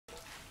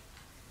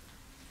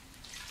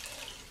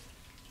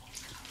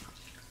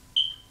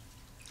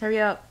Hurry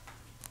up.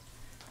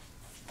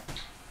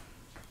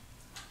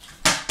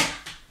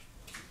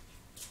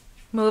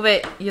 Move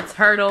it, you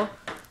turtle.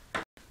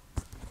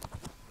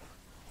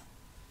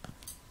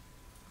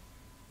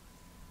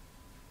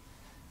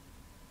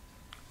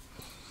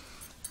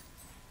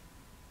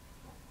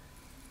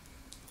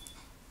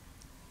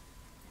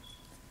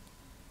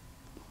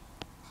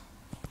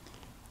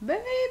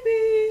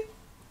 Baby.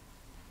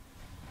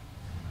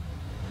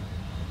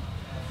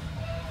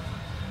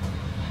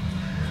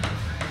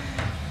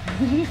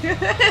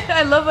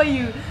 I love how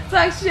you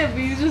talk shit, but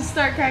you just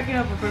start cracking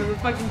up in front of the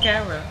fucking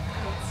camera.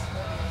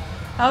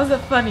 How is it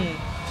funny?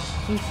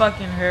 You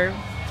fucking herb.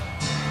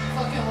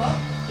 Fucking what?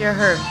 You're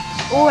herb.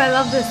 Oh, I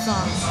love this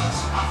song.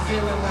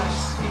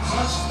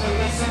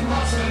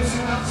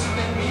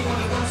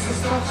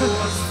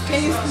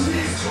 Can you? I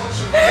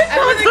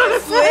feel like a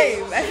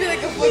slave. I feel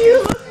like a fucking.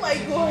 You look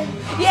like one.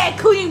 Yeah,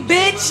 queen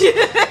bitch.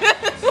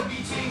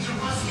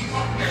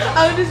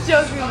 I'm just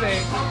joking,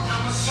 man.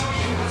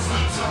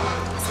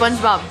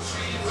 SpongeBob.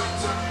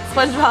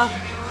 SpongeBob.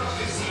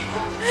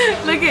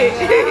 Look at.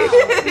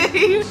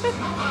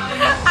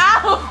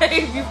 Ow,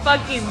 babe, you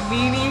fucking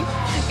meanie.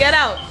 Get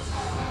out.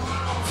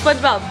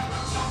 SpongeBob.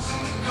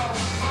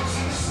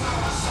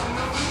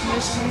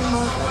 You'll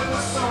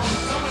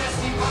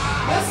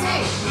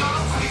see.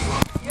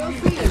 You'll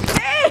see.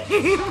 Hey!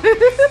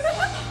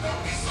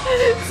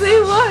 See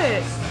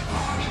what?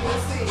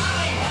 You'll see.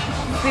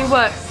 See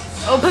what?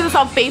 Oh, put this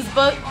on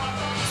Facebook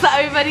so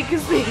everybody can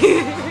see.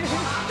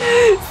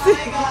 Hi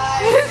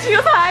guys. She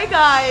goes, hi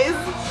guys.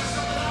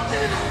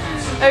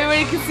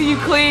 Everybody can see you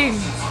clean.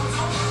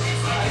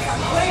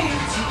 I'm clean.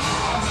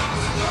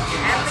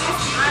 At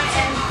least I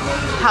am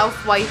clean.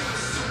 Housewife.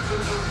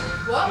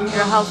 What?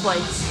 You're a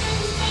housewife.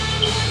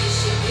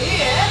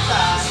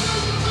 Yeah.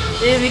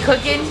 You're gonna be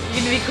cooking.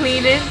 You're gonna be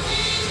cleaning.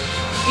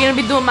 You're gonna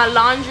be doing my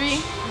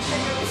laundry. You're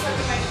gonna be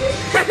sucking my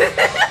dick.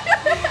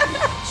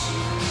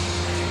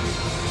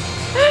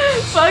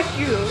 Fuck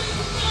you.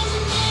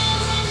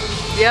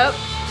 Yep.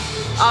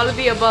 All of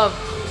the above.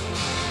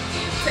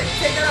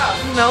 Take it off.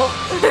 No.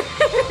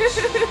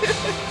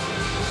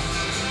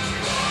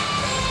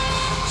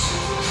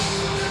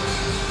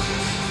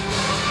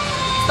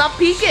 Stop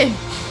peeking.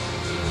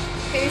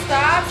 Can you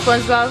stop?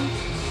 SpongeBob.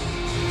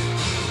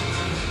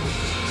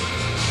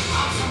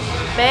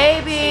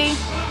 Baby.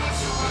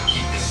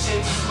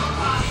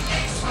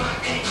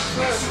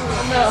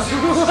 No.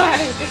 Why?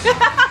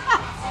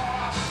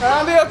 I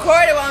don't be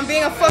recorded while I'm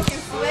being a fucking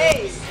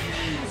slave.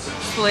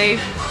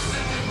 Slave.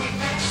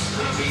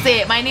 Say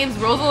it. My name's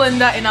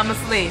Rosalinda and I'm a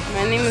slave.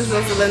 My name is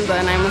Rosalinda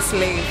and I'm a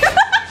slave.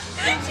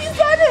 She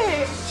said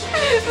it.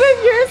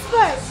 With your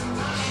spot.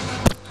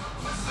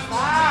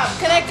 Stop.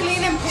 Can I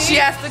clean and pee? She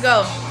has to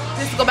go.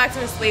 She has to go back to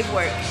her slave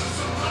work.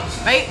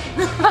 Right?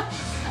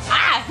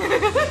 Ah!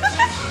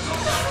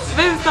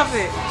 Baby, stop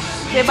it.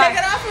 Okay, bye. Take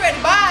it off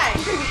already. Bye.